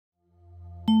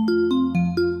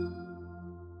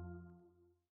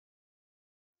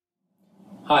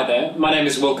Hi there, my name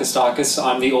is Kostakis.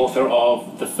 I'm the author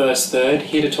of The First Third,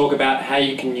 here to talk about how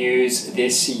you can use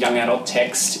this young adult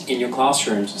text in your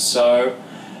classrooms. So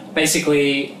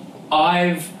basically,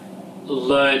 I've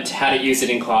learned how to use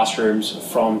it in classrooms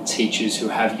from teachers who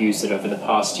have used it over the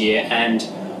past year, and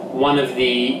one of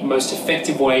the most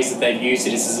effective ways that they've used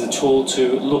it is as a tool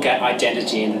to look at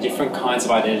identity and the different kinds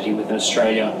of identity within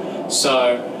Australia.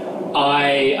 So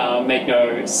I make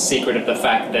no secret of the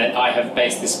fact that I have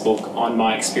based this book on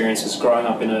my experiences growing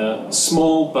up in a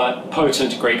small but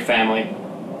potent Greek family.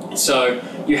 So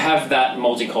you have that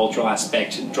multicultural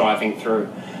aspect driving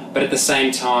through. But at the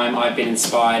same time, I've been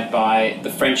inspired by the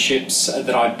friendships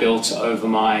that I've built over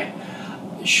my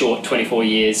short 24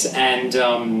 years. And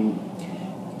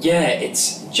yeah,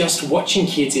 it's just watching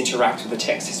kids interact with the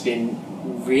text has been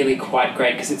really quite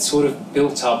great, because it's sort of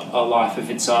built up a life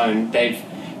of its own. They've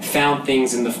found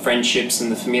things in the friendships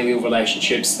and the familial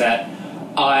relationships that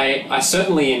I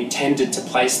certainly intended to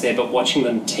place there, but watching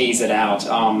them tease it out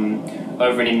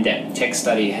over an in-depth text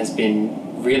study has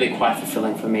been really quite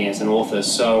fulfilling for me as an author.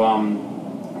 So,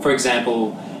 for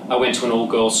example, I went to an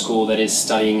all-girls school that is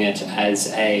studying it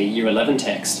as a Year 11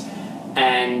 text,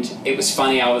 and it was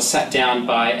funny, I was sat down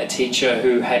by a teacher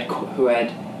who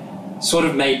had sort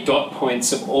of made dot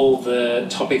points of all the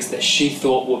topics that she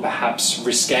thought were perhaps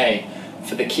risque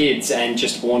for the kids, and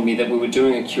just warned me that we were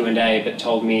doing a Q&A, but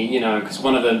told me, you know, because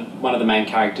one of the main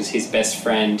characters, his best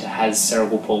friend, has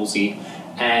cerebral palsy,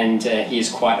 and he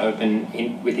is quite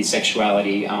open with his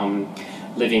sexuality,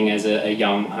 living as a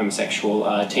young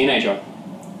homosexual teenager.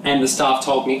 And the staff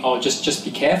told me, oh, just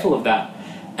be careful of that.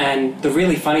 And the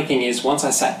really funny thing is, once I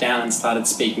sat down and started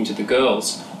speaking to the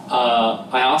girls,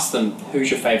 I asked them, who's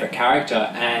your favourite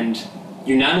character? And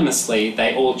unanimously,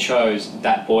 they all chose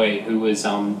that boy who was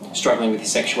struggling with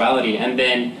his sexuality. And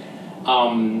then,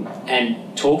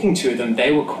 and talking to them,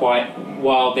 they were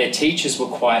while their teachers were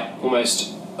quite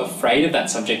almost afraid of that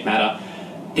subject matter,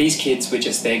 these kids were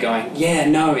just there going, yeah,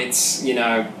 no, it's, you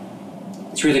know,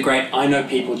 it's really great. I know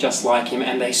people just like him.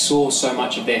 And they saw so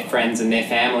much of their friends and their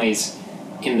families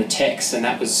in the text, and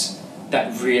that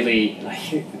really,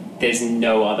 like, there's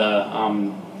no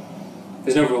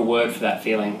real word for that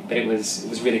feeling, but it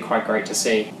was really quite great to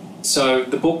see. So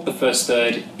the book, The First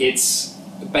Third, it's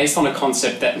based on a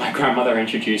concept that my grandmother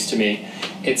introduced to me.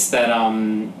 It's that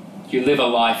you live a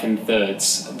life in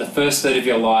thirds. The first third of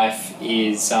your life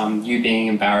is you being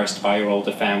embarrassed by your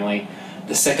older family.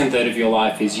 The second third of your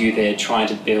life is you there trying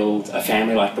to build a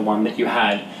family like the one that you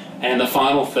had. And in the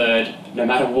final third, no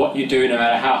matter what you do, no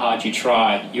matter how hard you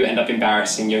try, you end up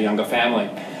embarrassing your younger family.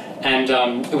 And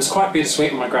it was quite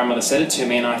bittersweet when my grandmother said it to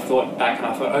me, and I thought back and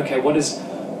I thought, okay, what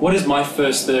is my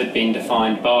first third being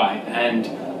defined by? And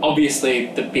obviously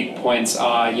the big points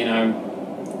are, you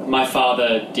know, my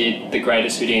father did the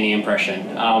greatest Houdini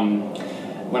impression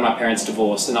when my parents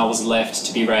divorced, and I was left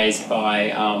to be raised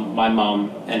by my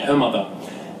mum and her mother.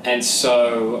 And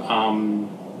so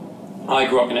I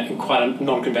grew up in quite a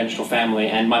non-conventional family,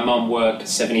 and my mum worked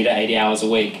 70 to 80 hours a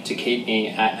week to keep me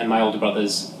and my older brother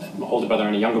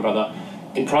and a younger brother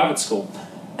in private school.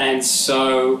 And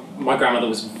so my grandmother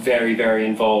was very, very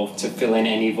involved to fill in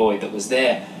any void that was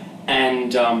there.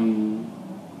 And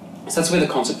so that's where the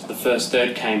concept of the first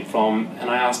third came from. And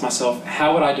I asked myself,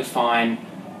 how would I define,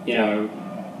 you know,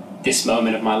 this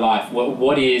moment of my life?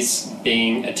 What is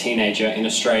being a teenager in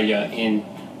Australia in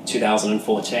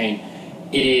 2014?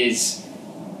 It is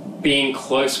being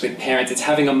close with parents. It's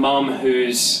having a mum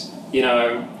who's, you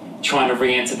know, trying to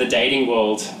re-enter the dating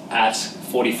world at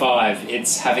 45.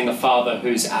 It's having a father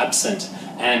who's absent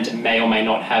and may or may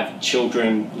not have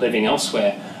children living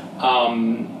elsewhere.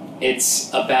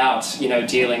 It's about, you know,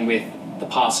 dealing with the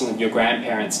passing of your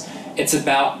grandparents. It's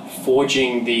about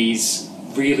forging these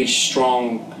really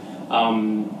strong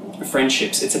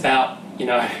friendships. It's about, you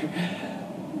know,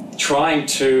 trying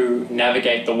to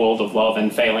navigate the world of love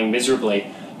and failing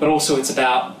miserably, but also it's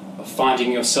about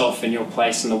finding yourself and your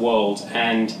place in the world.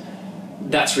 And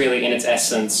that's really, in its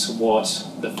essence, what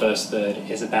The First Third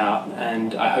is about.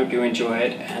 And I hope you enjoy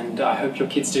it, and I hope your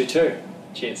kids do too.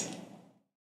 Cheers.